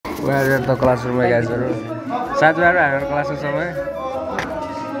We are at the classroom, guys. साथीहरु हाम्रो क्लासको समय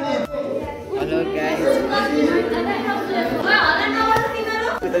हेलो गाइस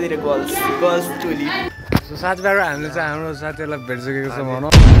उतातिर गर्ल्स टोली सो साथीहरु हामीले चाहिँ हाम्रो साथीहरुलाई भेटिसकेको छौं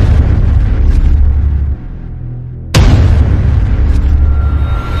भनौं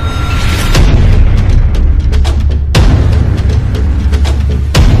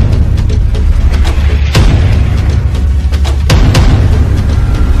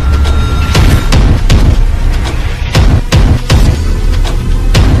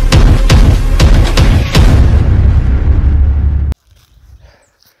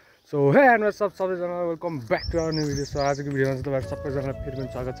So hey and what's up सबैजना welcome back to our new video so आजको भिडियोमा चाहिँ तपाईहरु सबैजनालाई फेरि पनि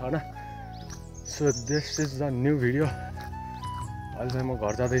स्वागत छ हैन so this is the new video अहिले चाहिँ म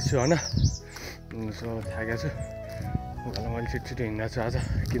घर जाँदै छु हैन सो थाकेको छु घरमा मैले छिटो हिँड्दा छु आज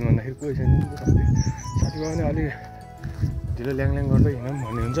किन भन्दाखेरि कोही छैन साथीभाइ पनि अलि ढिलो ल्याङ गर्दै हिँडौँ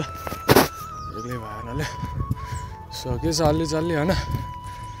भन्ने हुन्छ एक्लै भयो हुनाले सो के छ अलि चल्ली हैन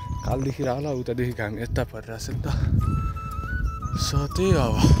कालदेखि होला उतादेखि घाम यता परिरहेछ नि त सो त्यही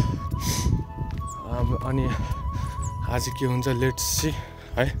अब अनि आज के हुन्छ लेट्स सी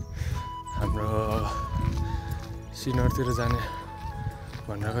है हाम्रो सिनरतिर जाने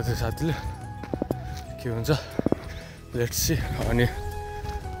भनेको थियो साथीले के हुन्छ लेट्स सी अनि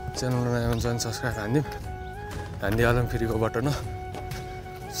च्यानलमा नयाँ हुन्छ भने सब्स्क्राइब हानिदिइहालौँ फेरिको बटन हो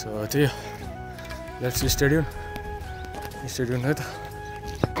सो त्यही लेट्स स्टेडियम है त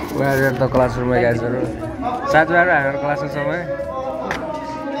We are at the classroom, guys. साथीहरु हाम्रो क्लासको समय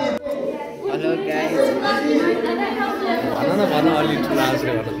हेलो गाइस भन अलि ठुलो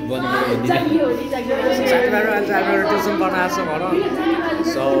आवाजले बनाउनु दिने साथीहरु आज हाम्रो ट्युसन बनाएको छ भनौँ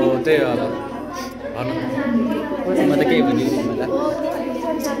सो त्यही हो अब भनौँ म त केही भन्दिनँ मलाई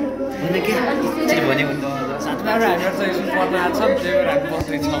म के चाहिँ भने साथीहरु हामीहरु चाहिँ स्कुल पढ्न आएको छ त्यही भएर हामी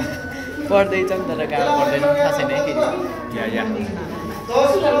पढ्दैछौँ तर गाह्रो पर्दैन थाहा छैन या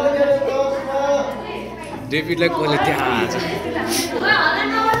डेभिडलाई कसले त्यहाँ आएछ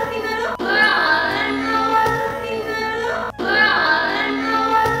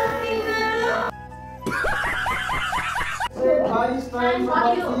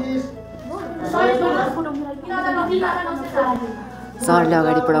सरले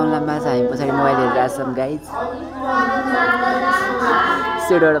अगाडि पढाउन लामा छ हामी पछाडि मोबाइल हेरेर छौँ गाइज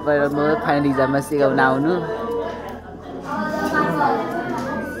सेडबाट पहिला म फाइनल इक्जाममा सिकाउन आउनु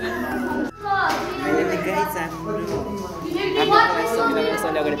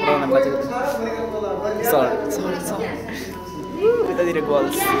सरले अगाडि पढाउन लामा सर उतातिर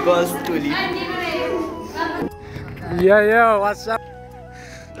गर्ल्स टोली या व्हाट्स अप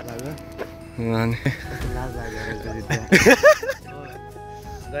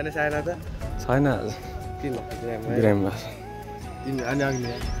जाने सायद छैन किन ग्राममा अनि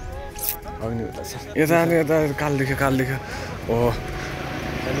अग्नि हुँदैछ यता काल देख्यो हो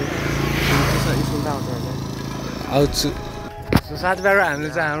आउँछु सो साथीहरु हामीले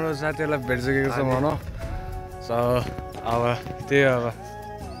चाहिँ हाम्रो साथीहरुलाई भेटिसकेको छौं भनौं सो अब त्यही अब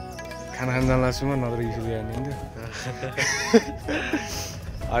खाना खान जान लाग्छु म नत्र इस्युले हानिन्थ्यो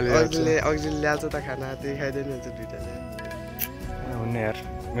अग्जिले ल्याउँछ त खाना त्यही खाइदैन हुन्छ दुइटाले हुने यार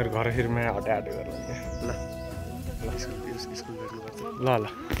मेरो घर फेरिमा हटे गर्नु ल स्कुल गर्नुपर्छ ल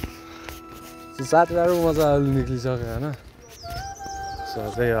सो साथीहरु म चाहिँ अहिले निक्लिसकेँ होइन सो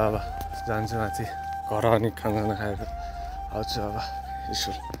त्यही अब जान्छु माथि घर अनि खाना खाएर आउँछु अब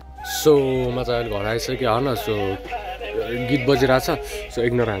स्कुल सो म चाहिँ अहिले घर आइसकेँ होइन सो गीत बजिरहेछ सो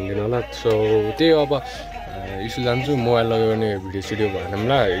इग्नोर हान्दिनँ होला सो त्यही अब स्कुल जान्छु मोबाइल लगायो भने भिडियो सिडियो भएन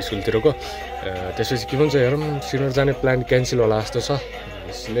ल स्कुलतिरको त्यसपछि के भन्छ हेरौँ सिनियर जाने प्लान क्यान्सल होला जस्तो छ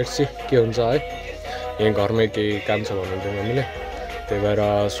लेट्स सी के हुन्छ है यहाँ घरमै केही काम छ भन्नुहुन्थ्यो हामीले त्यही भएर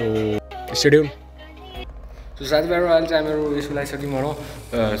सो स्टेडियम सो साथीहरु अहिले चाहिँ हामीहरू स्कुल आइसक्यौँ भनौँ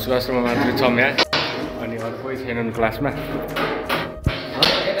सुभाषमा मात्रै छौँ यहाँ अनि अरू कोही छैनन् क्लासमा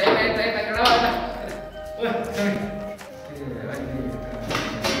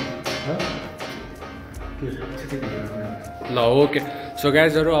ल ओके सो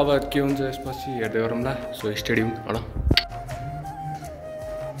गाइजहरु अब के हुन्छ यसपछि हेर्दै गरौँ ल सो स्टेडियम होइन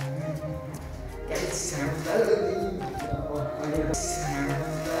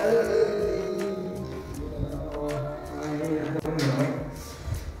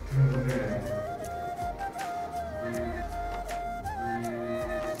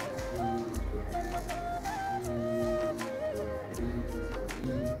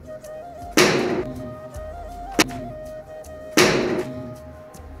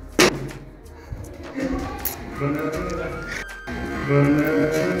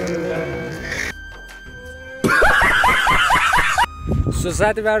सो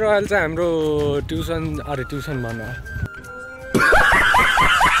साथीभाइहरू अहिले चाहिँ हाम्रो ट्युसन भन्नु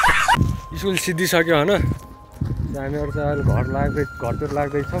स्कुल सिद्धिसक्यो होइन हामीहरू चाहिँ अहिले घरतिर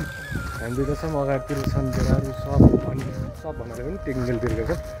लाग्दैछौँ हामी दुइटा छौँ अगाडितिर छन् केटाहरू सब अनि सब भनेर पनि टेक्निकलतिरको छ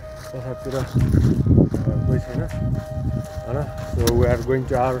पछाडितिर कोही छैन होइन so we are going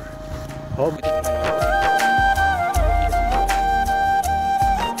to our home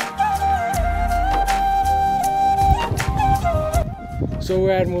So we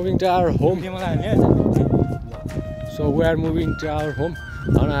are moving to our home.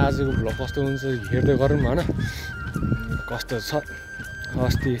 अनि आजको भ्लग कस्तो हुन्छ हेर्दै गरौँ होइन कस्तो छ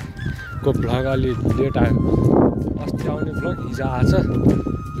अस्तिको भ्लग अलि लेट आयो अस्ति आउने भ्लग हिजो आएछ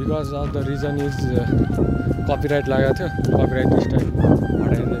because of the reason is copyright लागेको थियो कपिराइट स्ट्राइक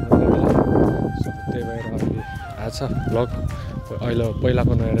हटाइँदैन सो त्यही भएर अलि आएछ भ्लग अहिले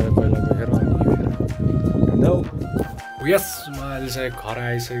पहिलाको नहेरेर पहिलाको हेरौँ यस म अहिले चाहिँ घर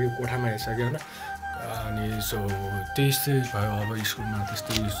आइसक्यो कोठामा आइसक्यो होइन अनि सो त्यस्तै भयो अब स्कुलमा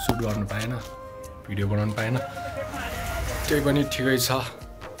त्यस्तै सुट गर्नु पाएन भिडियो बनाउनु पाएन त्यही पनि ठिकै छ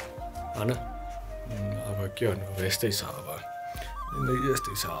होइन अब के भन्नु अब यस्तै छ अब जिन्दगी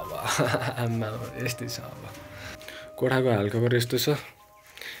यस्तै छ अब आमा यस्तै छ अब कोठाको हालखबर यस्तो छ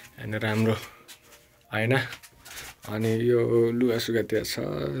होइन राम्रो होइन अनि यो लुगासुगा त्यहाँ छ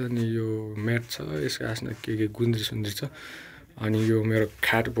अनि यो म्याट छ यसको आसमा के गुन्द्री सुन्द्री छ अनि यो मेरो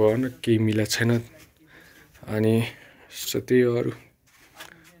खाट भएन केही मिला छैन अनि त्यही हो अरू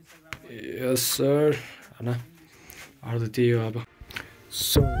यस सर होइन अरू त त्यही हो अब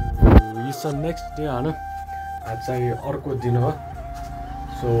सो इट्स नेक्स्ट डे होइन आज चाहिँ अर्को दिन हो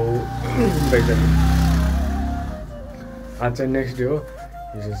सो आज चाहिँ नेक्स्ट डे हो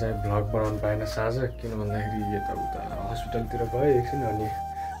हिजो चाहिँ भ्लग बनाउनु पाएन साँझ किन भन्दाखेरि यताउता हस्पिटलतिर गएँ एकछिन अनि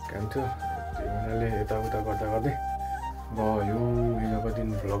काम थियो त्यो हुनाले यताउता गर्दा गर्दै भयो हिजोको दिन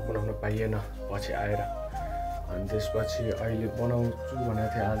भ्लग बनाउन पाइएन पछि आएर अनि त्यसपछि अहिले बनाउँछु भनेको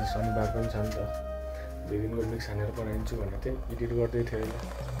थिएँ आज शनिबार पनि छ नि त 2 दिनको मिक्स हानेर बनाइदिन्छु भनेको थिएँ एडिट गर्दै थिएँ अहिले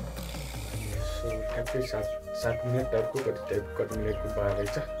अनि सो ठ्याक्कै 7 मिनट टाइपको कति मिनटको पाएर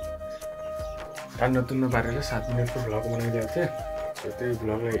रहेछ टान्न तुन्न पारेर 7 मिनटको भ्लग बनाइदिएको थिएँ सो त्यही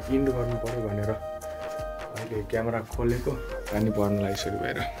भ्लगलाई इन्ड गर्नु पऱ्यो भनेर अहिले क्यामेरा खोलेको पानी पर्न लागिसक्यो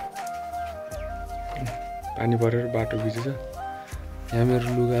भएर पानी परेर बाटो बिग्रिन्छ यहाँ मेरो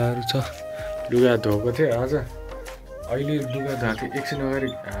लुगाहरू छ लुगा धोएको थिएँ आज अहिले लुगा धोएको थिएँ एकछिन अगाडि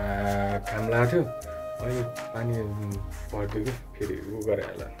घाम लागेको थियो अहिले पानी पर्थ्यो कि फेरि उ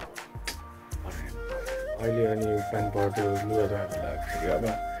गराइहाल्यो अहिले अनि पानी पर्थ्यो लुगा धोएको फेरि अब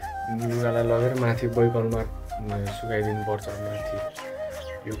लुगालाई लगेर माथि बैकलमा सुकाइदिनु पर्छ माथि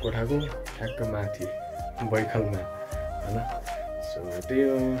यो कोठाको ठ्याक्क माथि बैकलमा होइन सो त्यही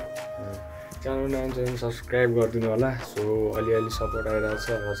हो च्यानल नाम चाहिँ सब्सक्राइब गरिदिनु होला सो अलिअलि सपोर्ट आइरहेको छ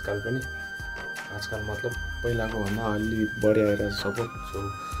आजकल मतलब पहिलाको भन्दा अलि बढी आइरहेको छ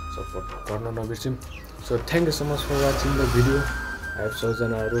सपोर्ट गर्न नबिर्सिम so thank you so much for watching the video आइफ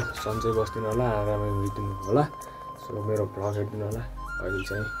सबजनाहरू सन्चै बस्दिनु होला आरामै हुइदिनु होला सो मेरो भ्लग हेरिदिनु होला अहिले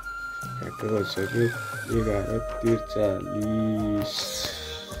चाहिँ ट्याक्टर गरिसक्यो 11:43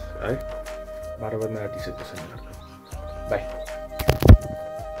 है 12 बज्न आँटिसक्यो शनिबारको बाई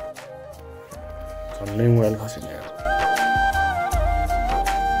झन्डै मोबाइल खसेन यार